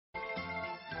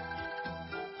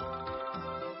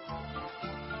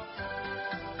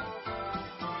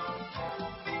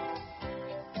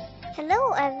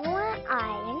Hello everyone,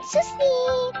 I am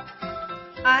Susie.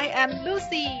 I am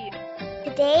Lucy.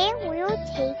 Today we will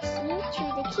take you to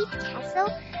the Kids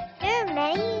Castle. There are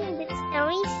many good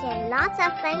stories and lots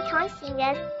of fun times in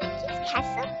the Kids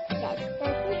Castle. Let's go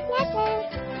together.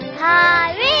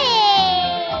 Hooray!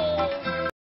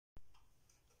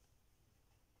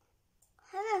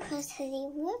 Hello, first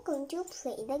today we are going to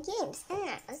play the games. And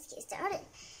now let's get started.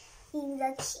 In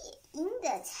the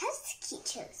test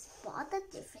kitchen, spot the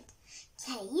difference.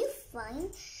 Can you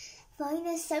find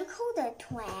a circle the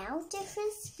 12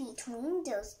 difference between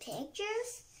those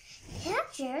pictures?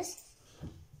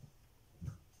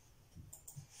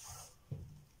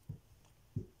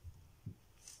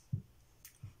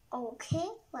 Okay,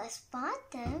 let's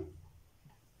spot them.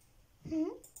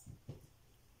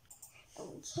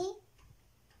 Okay.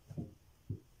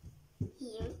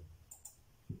 Here.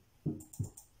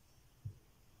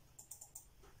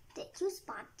 Did you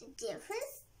spot the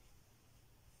difference?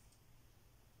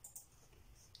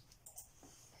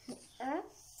 Here.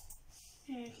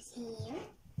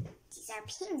 These are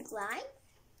pink, right?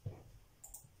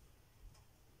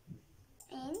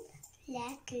 And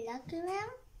let's look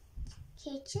around.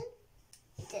 Kitchen.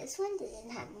 This one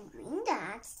doesn't have green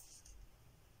dots.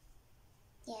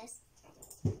 Yes.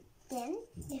 Then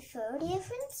the third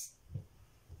difference.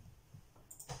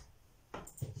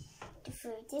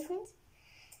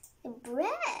 The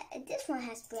bread. This one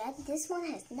has bread. This one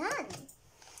has none.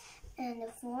 And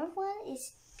the fourth one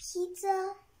is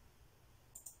pizza.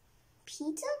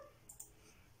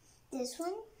 This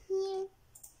one here.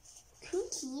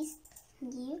 Cookies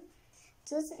here.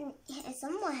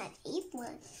 Someone had 8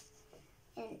 ones.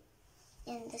 And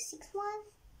the 6th one.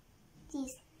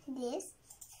 This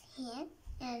hand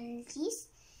and this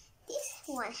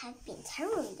one has been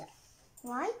turned,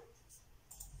 right?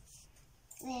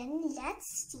 Then let's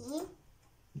see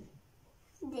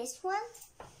this one.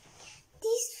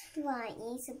 This one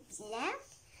is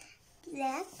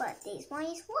black, but this one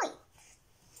is white.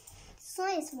 This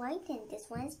one is white and this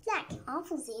one is black.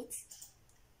 Opposites.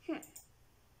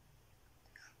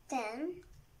 Then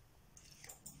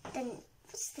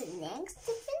what's the next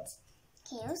difference?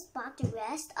 Can you spot the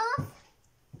rest of?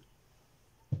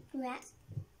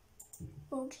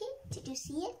 Okay, did you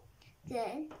see it?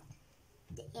 Good.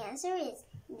 The answer is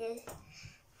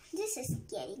this is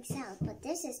getting sound, but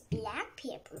this is black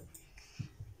paper.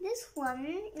 This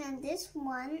one and this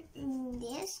one,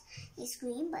 this is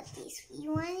green, but this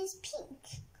one is pink.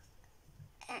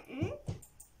 And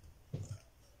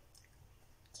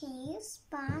can you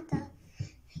spot the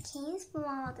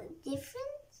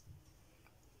difference?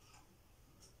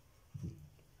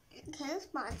 Can you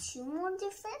spot 2 more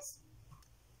difference?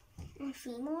 And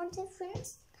 3 more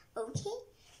difference? Okay,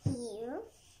 here,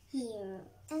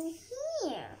 and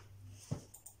here.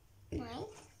 Right?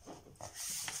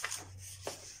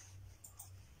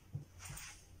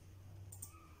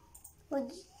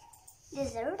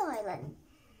 Desert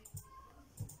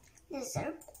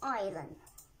island.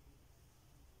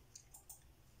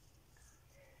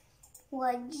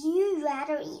 Would you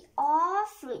rather eat all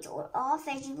fruit or all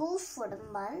vegetables for the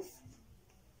month?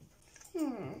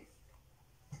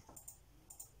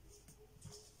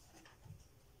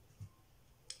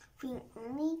 Bring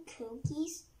only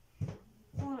cookies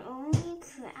or only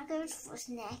crackers for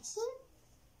snacking?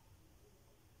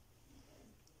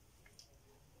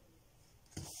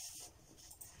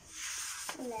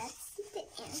 Let's see the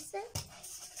answer.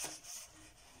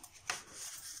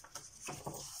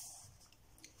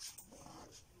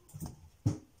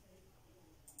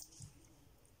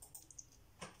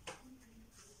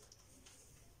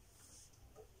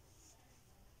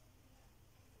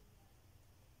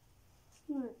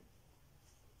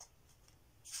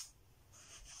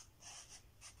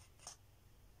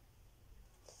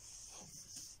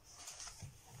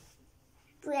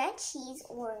 Bread, cheese,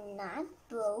 or not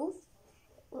both.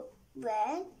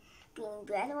 Bread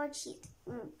or cheese,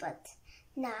 but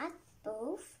not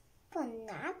both.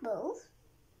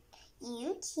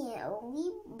 You can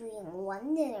only bring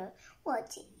one dinner.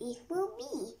 What it will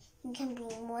be? You can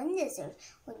bring one dessert.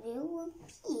 What it will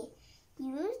be?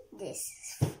 Use this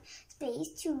space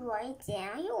to write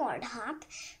down your top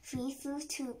 3 foods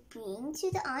to bring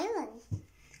to the island.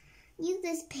 Use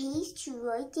this page to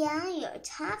write down your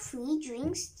top 3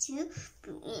 drinks to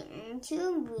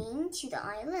bring to the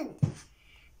island.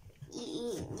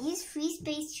 Use free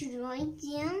space to write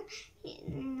down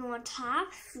your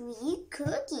top 3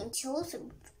 cooking tools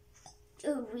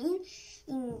to bring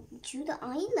into the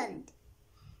island.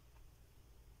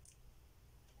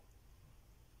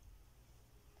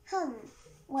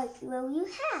 What will you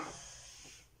have?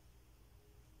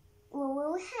 What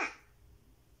will you have?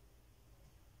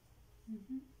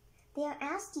 They are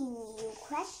asking you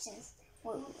questions.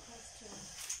 What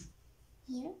question?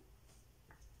 Here.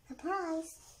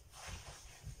 Surprise.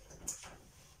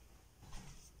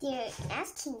 They're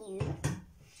asking you,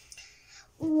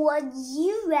 would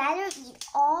you rather eat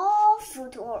all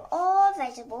fruit or all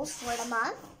vegetables for the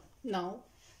month? No.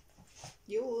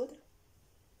 You would.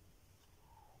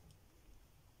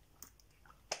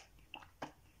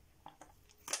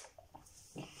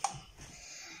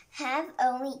 Have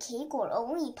only cake or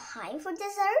only pie for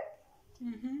dessert?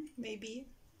 Maybe.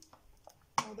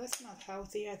 Oh, that's not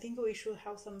healthy. I think we should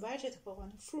have some vegetable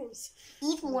and fruits.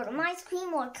 Eat warm ice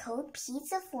cream or cold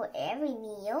pizza for every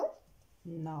meal?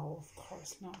 No, of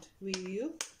course not. Will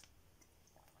you?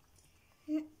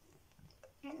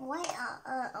 Why?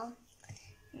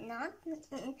 Not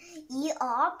eat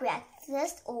all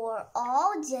breakfast or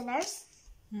all dinners?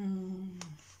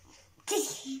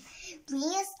 Bring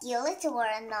a skillet or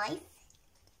a knife?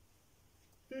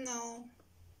 No.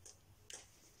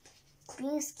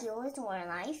 Bring a skillet or a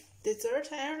knife? Dessert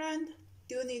Ireland?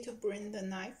 Do you need to bring the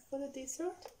knife for the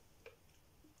dessert?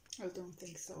 I don't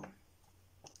think so.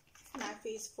 Knife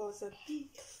is for the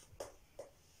beef.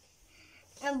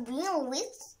 Bring a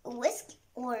whisk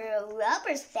or a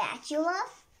rubber spatula?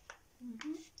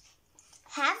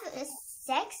 Have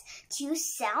sex to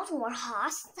salt or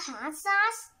hot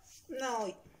sauce?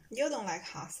 No, you don't like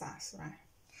hot sauce, right?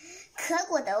 Cook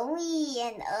with only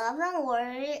an oven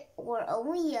or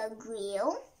only a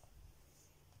grill?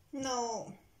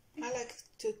 No, I like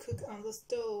to cook on the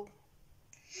stove.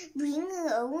 Bring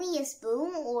only a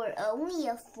spoon or only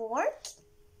a fork?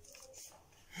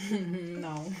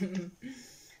 No.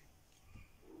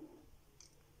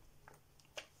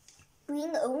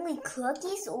 Bring only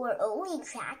cookies or only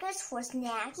crackers for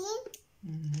snacking?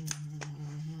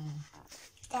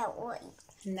 That would.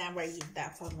 Never eat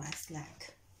that for my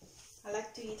snack. I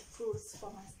like to eat fruits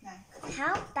for my snack.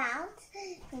 How about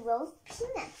roast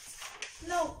peanuts?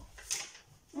 No.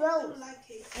 I don't like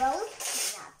it.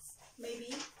 Roast peanuts.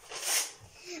 Maybe.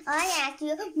 I asked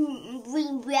you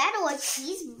bring bread or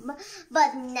cheese,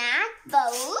 but not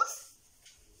both.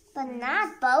 But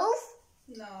not both.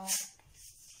 No.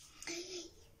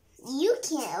 You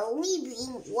can only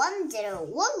bring one dinner.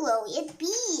 What will it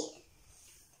be?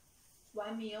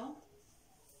 One meal.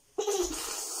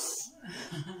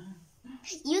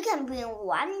 You can bring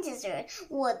one dessert.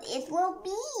 What it will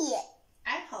be?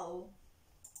 Apple.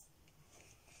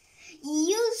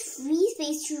 Use free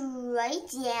space to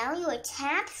write down your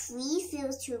top 3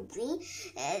 foods to bring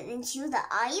into the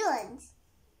island.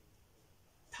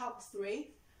 Top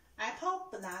 3. Apple,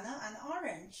 banana, and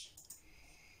orange.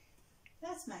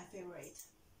 That's my favorite.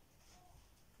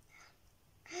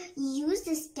 Use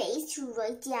the space to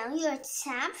write down your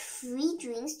top 3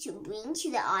 drinks to bring to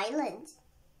the island.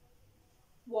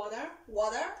 Water,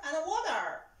 water, and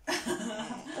water.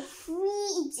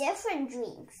 3 different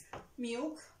drinks.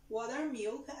 Milk, water,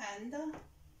 milk, and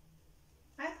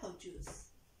apple juice.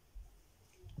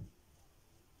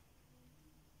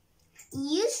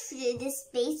 Use the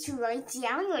space to write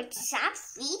down your top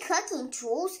 3 cooking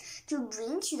tools to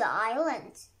bring to the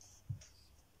island.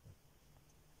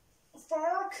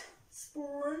 Fork,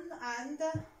 spoon, and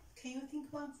can you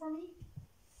think one for me?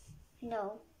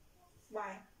 No.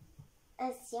 Why?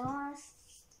 It's yours.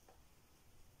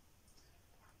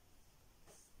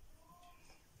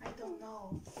 I don't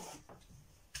know.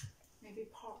 Maybe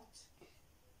pot.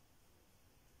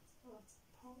 What's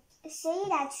pot? Say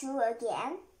that true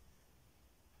again.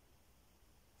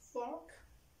 Fork,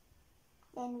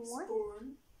 Then what?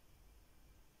 spoon,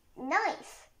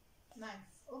 Knife. knife.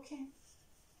 Okay.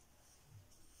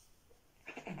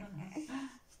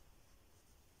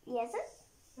 Yes, sir?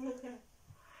 Okay.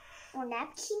 Or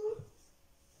napkin.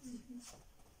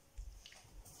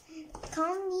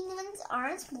 Condiments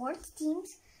aren't sports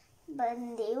teams, but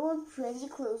they were pretty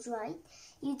close, right?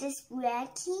 You just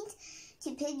bracket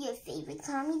to pit your favorite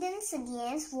condiments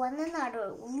against one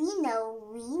another. We know,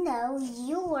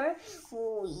 you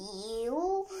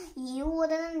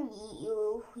wouldn't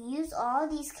use all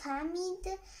these condiments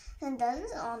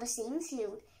on the same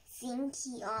food.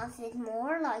 Thinking of it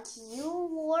more like you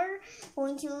were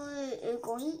going to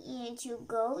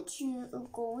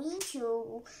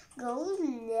go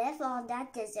live on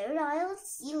that desert island.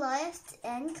 Sea life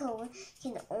and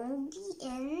can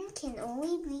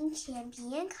only bring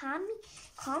champion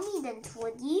confident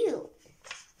with you.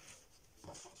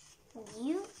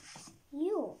 You.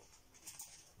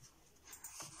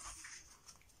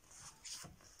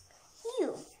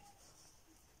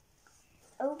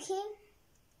 Okay.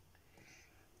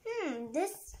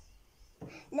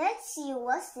 Let's see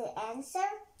what's the answer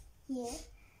here.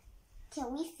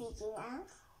 Can we figure out?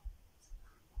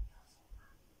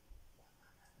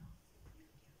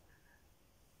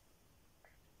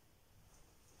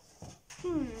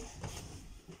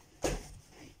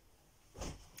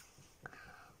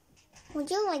 Would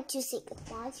you like to say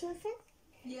goodbye to your friend?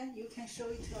 Yeah, you can show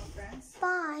it to your friends.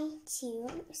 Bye. See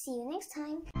you next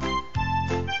time.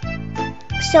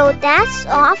 So that's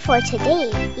all for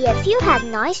today. If you have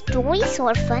nice stories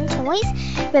or fun toys,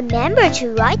 remember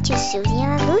to write to Susie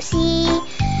and Lucy.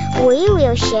 We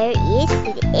will share it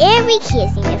with every kid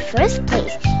in the first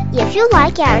place. If you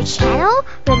like our channel,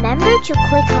 remember to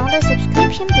click on the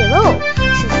subscription below.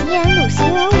 Susie and Lucy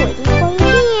are waiting for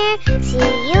you here.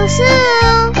 See you soon!